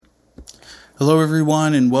Hello,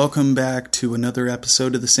 everyone, and welcome back to another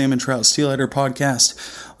episode of the Salmon Trout Steelheader podcast.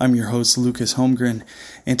 I'm your host, Lucas Holmgren,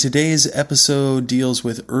 and today's episode deals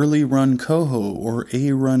with A-Run Coho, or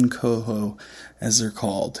A-Run Coho, as they're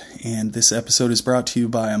called. And this episode is brought to you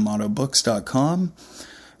by AmatoBooks.com,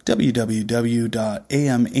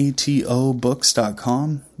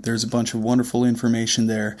 www.amatobooks.com. There's a bunch of wonderful information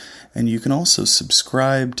there, and you can also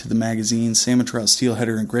subscribe to the magazine Salmon Trout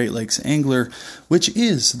Steelheader and Great Lakes Angler, which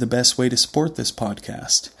is the best way to support this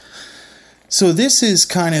podcast. So this is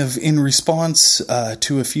kind of in response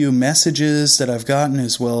to a few messages that I've gotten,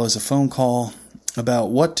 as well as a phone call about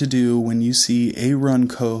what to do when you see A-Run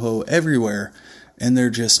Coho everywhere and they're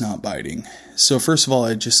just not biting. So first of all,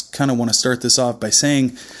 I just kind of want to start this off by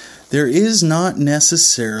saying there is not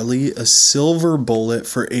necessarily a silver bullet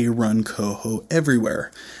for A-Run Coho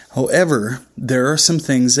everywhere. However, there are some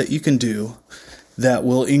things that you can do that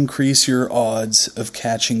will increase your odds of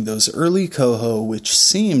catching those early coho, which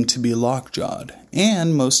seem to be lockjawed,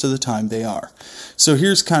 and most of the time they are. So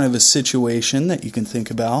here's kind of a situation that you can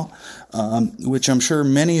think about, which I'm sure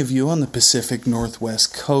many of you on the Pacific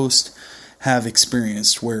Northwest coast have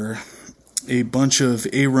experienced, where a bunch of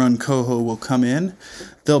A-Run Coho will come in.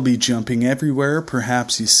 They'll be jumping everywhere.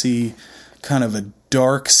 Perhaps you see kind of a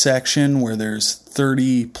dark section where there's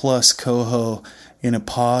 30 plus coho in a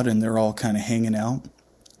pod and they're all kind of hanging out.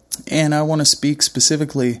 And I want to speak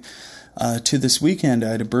specifically to this weekend. I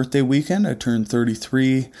had a birthday weekend. I turned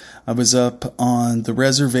 33. I was up on the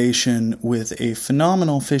reservation with a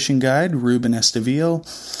phenomenal fishing guide, Ruben Estevillo.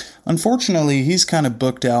 Unfortunately, he's kind of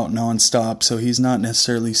booked out nonstop, so he's not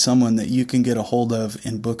necessarily someone that you can get a hold of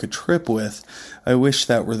and book a trip with. I wish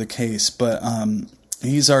that were the case, but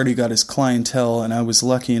he's already got his clientele, and I was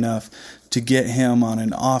lucky enough to get him on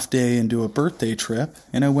an off day and do a birthday trip.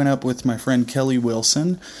 And I went up with my friend Kelly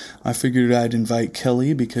Wilson. I figured I'd invite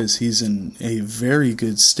Kelly because he's a very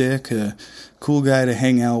good stick, a cool guy to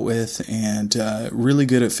hang out with, and really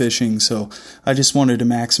good at fishing. So I just wanted to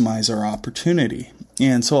maximize our opportunity.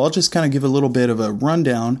 And so I'll just kind of give a little bit of a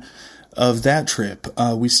rundown of that trip.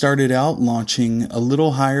 We started out launching a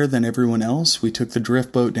little higher than everyone else. We took the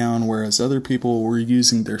drift boat down, whereas other people were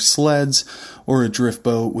using their sleds or a drift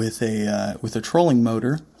boat with a trolling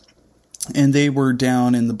motor, and they were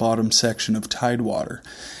down in the bottom section of Tidewater.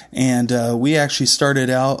 And we actually started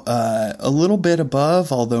out a little bit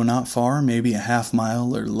above, although not far, maybe a half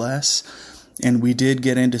mile or less. And we did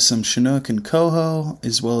get into some Chinook and coho,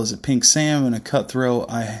 as well as a pink salmon, a cutthroat.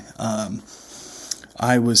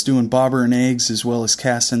 I was doing bobber and eggs, as well as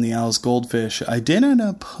casting the Owl's goldfish. I did end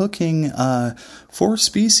up hooking 4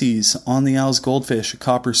 species on the Owl's goldfish, a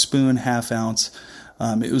copper spoon, half ounce.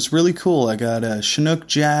 It was really cool. I got a Chinook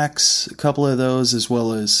jacks, a couple of those, as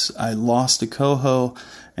well as I lost a coho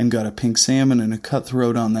and got a pink salmon and a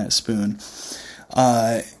cutthroat on that spoon.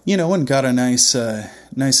 And got a nice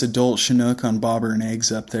adult Chinook on bobber and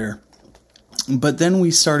eggs up there. But then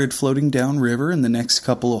we started floating downriver, and the next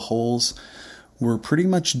couple of holes were pretty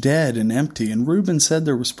much dead and empty. And Ruben said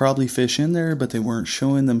there was probably fish in there, but they weren't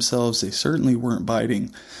showing themselves. They certainly weren't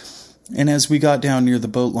biting. And as we got down near the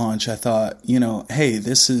boat launch, I thought, hey,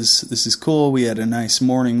 this is cool. We had a nice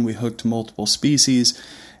morning. We hooked multiple species.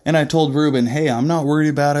 And I told Ruben, hey, I'm not worried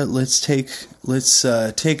about it. Let's take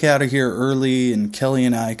out of here early, and Kelly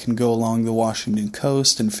and I can go along the Washington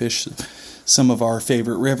coast and fish some of our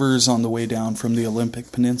favorite rivers on the way down from the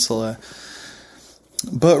Olympic Peninsula.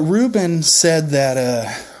 But Ruben said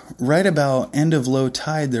that right about end of low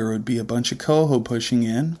tide, there would be a bunch of coho pushing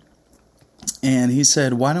in. And he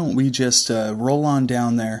said, why don't we just roll on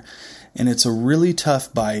down there? And it's a really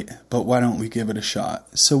tough bite, but why don't we give it a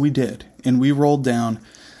shot? So we did. And we rolled down,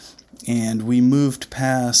 and we moved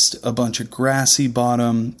past a bunch of grassy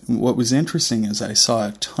bottom. What was interesting is I saw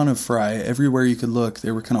a ton of fry. Everywhere you could look, they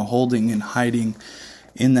were kind of holding and hiding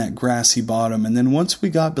in that grassy bottom. And then once we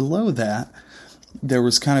got below that, there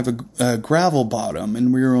was kind of a gravel bottom,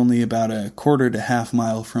 and we were only about a quarter to half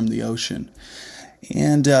mile from the ocean.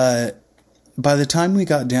 And by the time we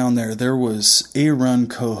got down there, there was A-Run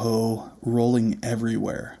Coho rolling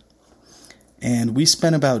everywhere. And we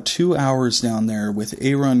spent about 2 hours down there with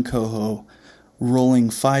A-Run Coho rolling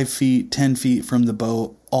 5 feet, 10 feet from the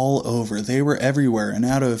boat all over. They were everywhere. And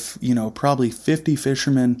out of, probably 50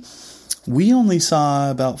 fishermen, we only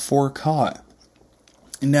saw about 4 caught.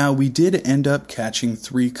 Now, we did end up catching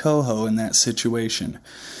 3 coho in that situation,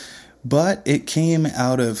 but it came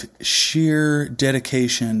out of sheer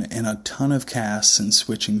dedication and a ton of casts and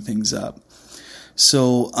switching things up.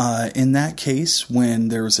 So in that case, when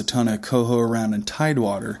there was a ton of coho around in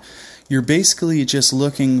Tidewater, you're basically just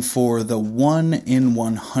looking for the 1 in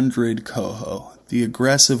 100 coho. the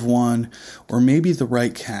aggressive one, or maybe the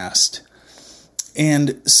right cast.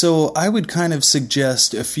 And so I would kind of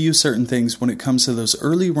suggest a few certain things when it comes to those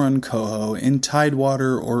early run coho in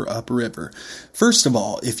tidewater or upriver. First of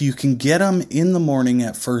all, if you can get them in the morning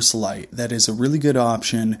at first light, that is a really good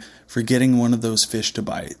option for getting one of those fish to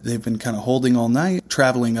bite. They've been kind of holding all night,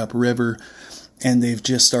 traveling upriver, and they've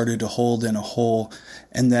just started to hold in a hole.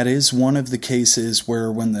 And that is one of the cases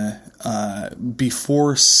where when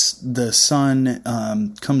before the sun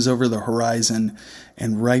comes over the horizon,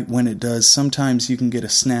 and right when it does, sometimes you can get a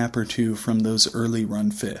snap or two from those early run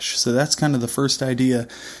fish. So that's kind of the first idea.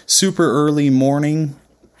 Super early morning,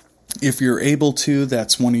 if you're able to,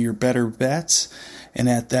 that's one of your better bets. And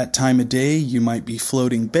at that time of day, you might be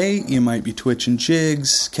floating bait, you might be twitching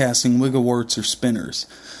jigs, casting wiggleworts or spinners.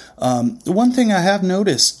 One thing I have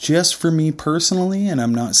noticed, just for me personally, and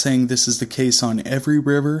I'm not saying this is the case on every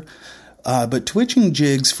river, but twitching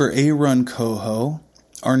jigs for A-Run Coho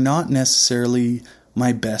are not necessarily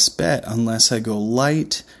my best bet unless I go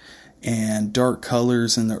light and dark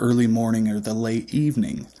colors in the early morning or the late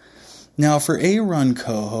evening. Now, for A-Run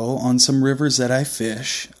Coho, on some rivers that I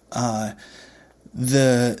fish,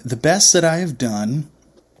 the best that I have done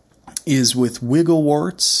is with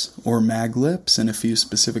wiggleworts or maglips in a few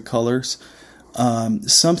specific colors.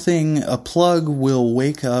 A plug will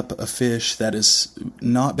wake up a fish that has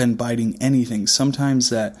not been biting anything. Sometimes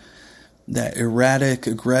that erratic,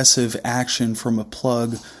 aggressive action from a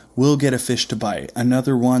plug will get a fish to bite.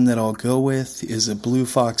 Another one that I'll go with is a blue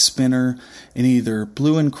fox spinner in either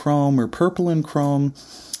blue and chrome or purple and chrome,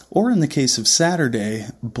 or in the case of Saturday,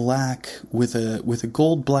 black with a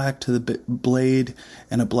gold black to the blade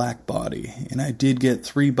and a black body. And I did get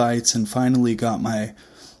 3 bites and finally got my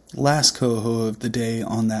last coho of the day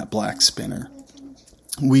on that black spinner.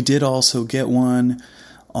 We did also get one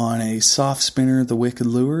on a soft spinner, the Wicked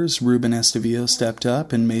Lures. Ruben Estevillo stepped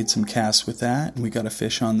up and made some casts with that, and we got a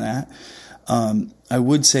fish on that. I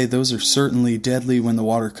would say those are certainly deadly when the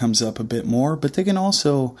water comes up a bit more, but they can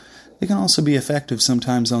also be effective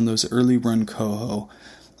sometimes on those early run coho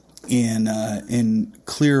in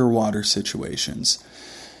clear water situations.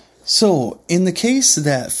 So in the case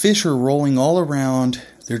that fish are rolling all around,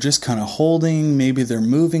 they're just kind of holding, maybe they're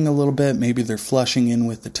moving a little bit, maybe they're flushing in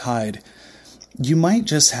with the tide, you might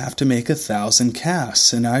just have to make 1,000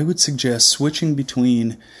 casts. And I would suggest switching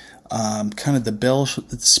between kind of the bell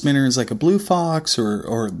spinners like a Blue Fox,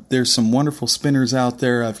 or there's some wonderful spinners out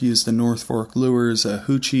there. I've used the North Fork Lures, a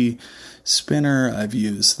Hoochie spinner. I've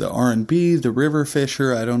used the R&B, the River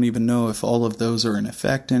Fisher. I don't even know if all of those are in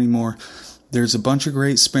effect anymore. There's a bunch of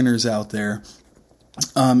great spinners out there.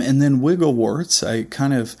 And then wiggleworts, I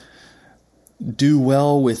kind of do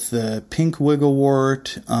well with the pink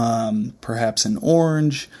wigglewort, perhaps an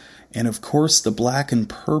orange, and of course the black and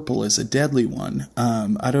purple is a deadly one.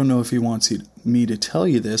 I don't know if he wants me to tell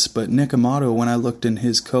you this, but Nick Amato, when I looked in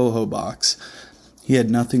his coho box, he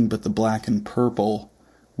had nothing but the black and purple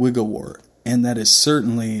wigglewort, and that is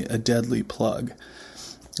certainly a deadly plug.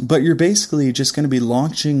 But you're basically just going to be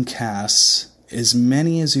launching casts, as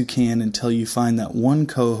many as you can, until you find that one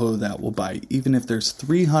coho that will bite. Even if there's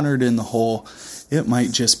 300 in the hole, it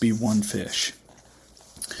might just be one fish.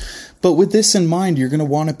 But with this in mind, you're going to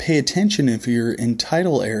want to pay attention if you're in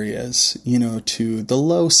tidal areas, to the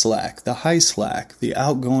low slack, the high slack, the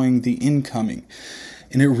outgoing, the incoming.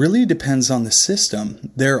 And it really depends on the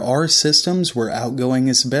system. There are systems where outgoing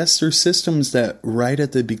is best, or systems that right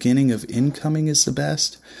at the beginning of incoming is the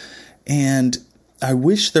best. And I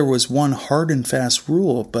wish there was one hard and fast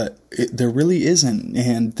rule, but there really isn't.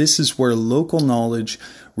 And this is where local knowledge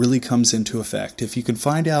really comes into effect. If you can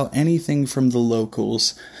find out anything from the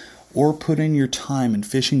locals, or put in your time in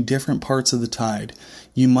fishing different parts of the tide,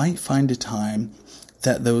 you might find a time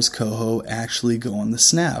that those coho actually go on the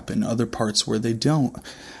snap, and other parts where they don't.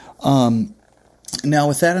 Now,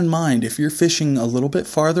 with that in mind, if you're fishing a little bit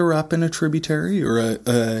farther up in a tributary or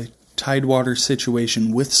a tidewater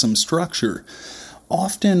situation with some structure,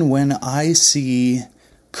 often when I see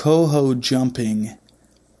coho jumping,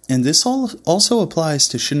 and this also applies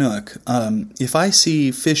to Chinook, if I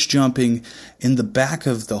see fish jumping in the back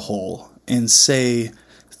of the hole, and say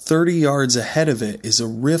 30 yards ahead of it is a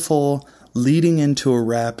riffle leading into a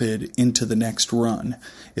rapid into the next run,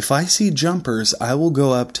 if I see jumpers, I will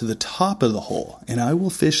go up to the top of the hole and I will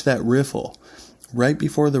fish that riffle right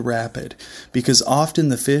before the rapid, because often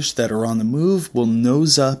the fish that are on the move will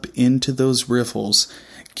nose up into those riffles,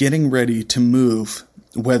 getting ready to move,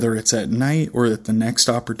 whether it's at night or at the next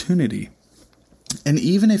opportunity. And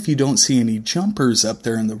even if you don't see any jumpers up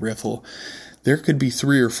there in the riffle, there could be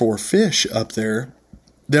 3 or 4 fish up there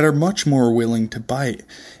that are much more willing to bite.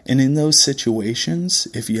 And in those situations,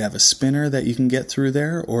 if you have a spinner that you can get through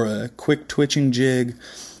there, or a quick twitching jig,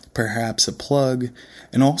 perhaps a plug,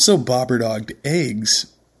 and also bobber-dogged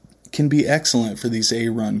eggs can be excellent for these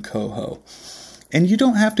A-Run Coho. And you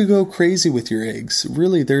don't have to go crazy with your eggs.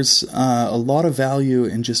 Really, there's a lot of value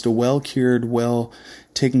in just a well-cured,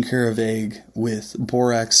 well-taken care of egg with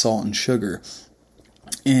borax, salt, and sugar.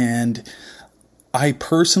 And I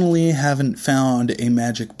personally haven't found a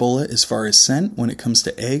magic bullet as far as scent when it comes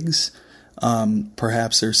to eggs.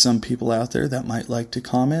 Perhaps there's some people out there that might like to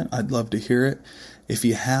comment. I'd love to hear it if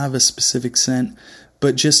you have a specific scent.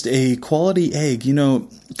 But just a quality egg,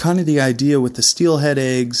 kind of the idea with the steelhead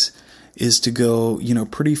eggs is to go,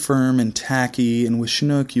 pretty firm and tacky. And with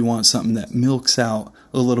Chinook, you want something that milks out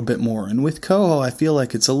a little bit more. And with Coho, I feel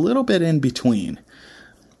like it's a little bit in between.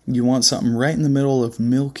 You want something right in the middle of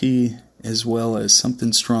milky as well as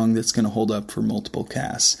something strong that's going to hold up for multiple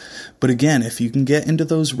casts. But again, if you can get into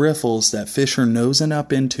those riffles that fish are nosing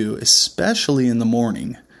up into, especially in the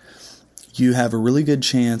morning, you have a really good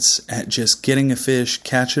chance at just getting a fish,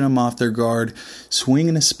 catching them off their guard,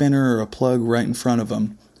 swinging a spinner or a plug right in front of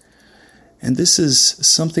them. And this is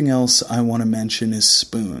something else I want to mention is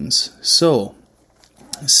spoons. So,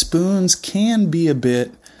 spoons can be a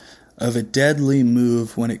bit of a deadly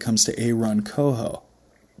move when it comes to A-Run Coho.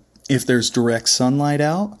 If there's direct sunlight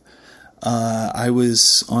out, I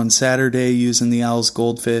was on Saturday using the Owl's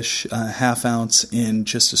Goldfish half ounce in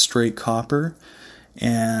just a straight copper,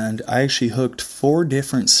 and I actually hooked 4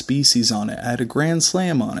 different species on it. I had a Grand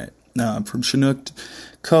Slam on it, from Chinook,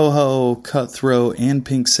 Coho, Cutthroat, and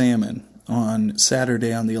Pink Salmon on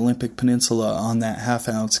Saturday on the Olympic Peninsula on that half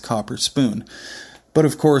ounce copper spoon. But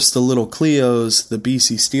of course, the little Cleos, the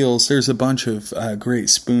BC Steels, there's a bunch of great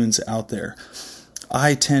spoons out there.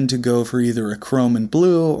 I tend to go for either a chrome and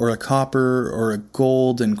blue or a copper or a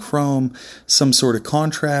gold and chrome, some sort of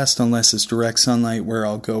contrast, unless it's direct sunlight where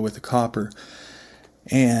I'll go with a copper.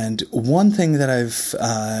 And one thing that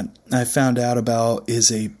I've found out about is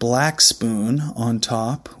a black spoon on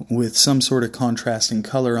top with some sort of contrasting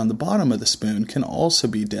color on the bottom of the spoon can also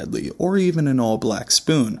be deadly, or even an all black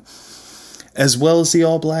spoon. As well as the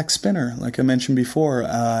all-black spinner. Like I mentioned before,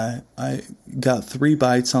 I got 3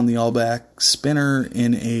 bites on the all-black spinner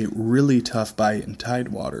in a really tough bite in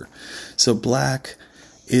Tidewater. So black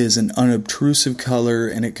is an unobtrusive color,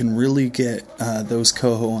 and it can really get those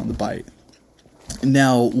coho on the bite.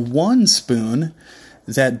 Now, one spoon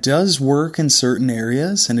that does work in certain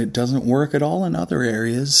areas, and it doesn't work at all in other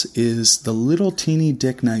areas, is the little teeny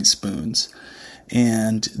Dick Knight spoons.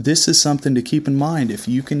 And this is something to keep in mind. If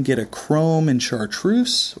you can get a chrome and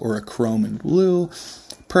chartreuse or a chrome and blue,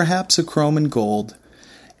 perhaps a chrome and gold,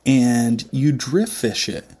 and you drift fish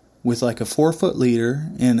it with like a 4-foot leader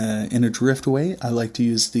in a drift weight. I like to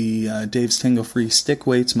use the Dave's Tangle Free stick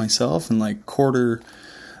weights myself and like quarter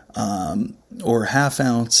or half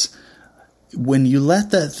ounce. When you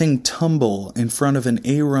let that thing tumble in front of an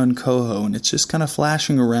A-Run Coho and it's just kind of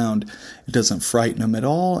flashing around, it doesn't frighten them at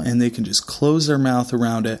all, and they can just close their mouth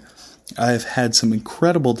around it. I've had some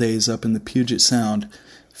incredible days up in the Puget Sound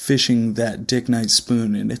fishing that Dick Knight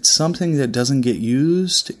spoon, and it's something that doesn't get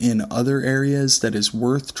used in other areas that is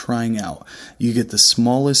worth trying out. You get the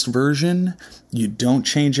smallest version, you don't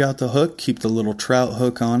change out the hook, keep the little trout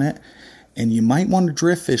hook on it, and you might want to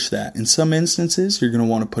drift fish that. In some instances, you're going to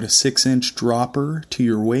want to put a 6-inch dropper to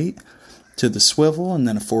your weight, to the swivel, and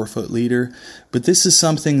then a 4-foot leader. But this is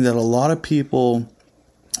something that a lot of people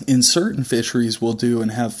in certain fisheries will do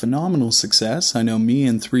and have phenomenal success. I know me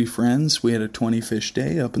and 3 friends, we had a 20-fish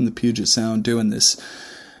day up in the Puget Sound doing this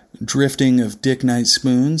drifting of Dick Knight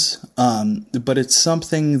spoons. But it's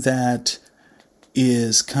something that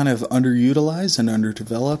is kind of underutilized and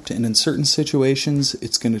underdeveloped, and in certain situations,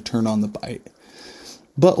 it's going to turn on the bite.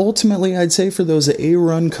 But ultimately, I'd say for those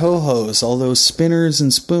A-Run Cohos, all those spinners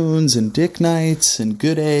and spoons and Dick Knights and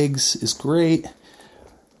good eggs is great.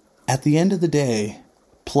 At the end of the day,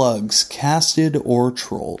 plugs, casted or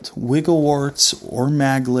trolled, wiggleworts or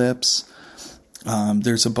maglips.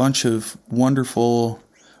 There's a bunch of wonderful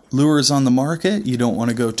lures on the market. You don't want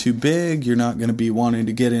to go too big. You're not going to be wanting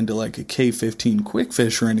to get into like a K15 quick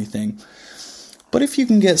fish or anything. But if you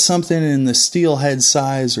can get something in the steelhead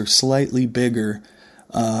size or slightly bigger,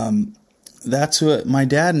 that's what my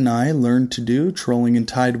dad and I learned to do, trolling in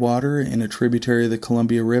Tidewater in a tributary of the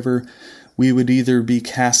Columbia River. We would either be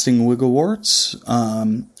casting wiggleworts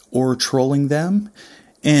or trolling them.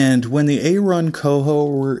 And when the A-Run Coho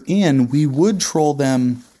were in, we would troll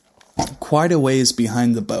them quite a ways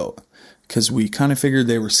behind the boat because we kind of figured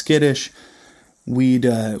they were skittish.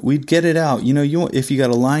 we'd get it out. If you got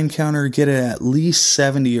a line counter, get it at least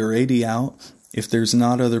 70 or 80 out. If there's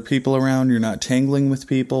not other people around, you're not tangling with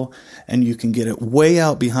people, and you can get it way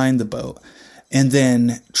out behind the boat. And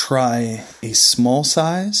then try a small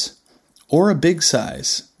size or a big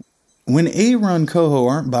size. When A-Run Coho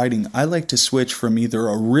aren't biting, I like to switch from either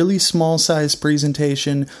a really small size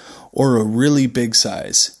presentation or a really big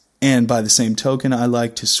size. And by the same token, I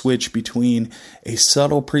like to switch between a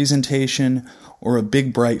subtle presentation or a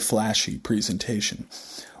big, bright, flashy presentation.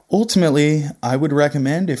 Ultimately, I would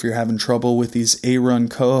recommend, if you're having trouble with these A-Run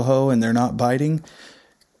Coho and they're not biting,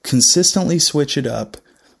 consistently switch it up,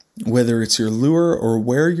 whether it's your lure or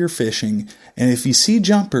where you're fishing. And if you see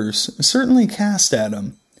jumpers, certainly cast at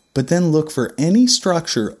them, but then look for any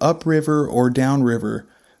structure upriver or downriver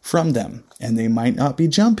from them. And they might not be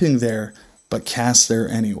jumping there, but cast there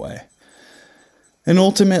anyway. And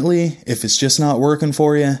ultimately, if it's just not working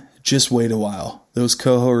for you, just wait a while. Those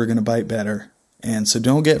coho are going to bite better. And so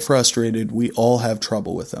don't get frustrated. We all have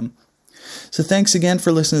trouble with them. So thanks again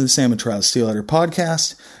for listening to the Salmon Trout Steelheader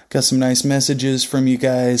podcast. Got some nice messages from you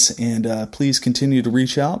guys, and please continue to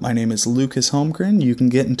reach out. My name is Lucas Holmgren. You can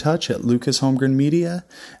get in touch at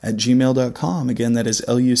lucashomgrenmedia@gmail.com. Again, that is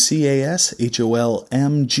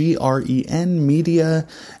LUCASHOLMGREN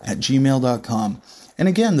media@gmail.com. And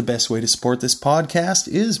again, the best way to support this podcast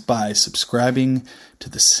is by subscribing to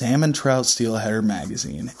the Salmon Trout Steelheader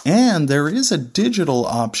magazine. And there is a digital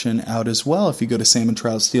option out as well if you go to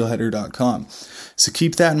salmontroutsteelheader.com. So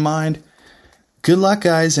keep that in mind. Good luck,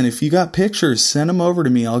 guys. And if you got pictures, send them over to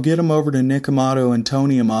me. I'll get them over to Nick Amato and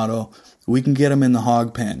Tony Amato. We can get them in the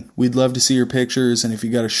hog pen. We'd love to see your pictures. And if you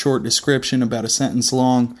got a short description about a sentence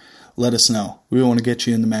long, let us know. We want to get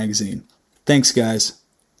you in the magazine. Thanks, guys.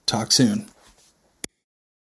 Talk soon.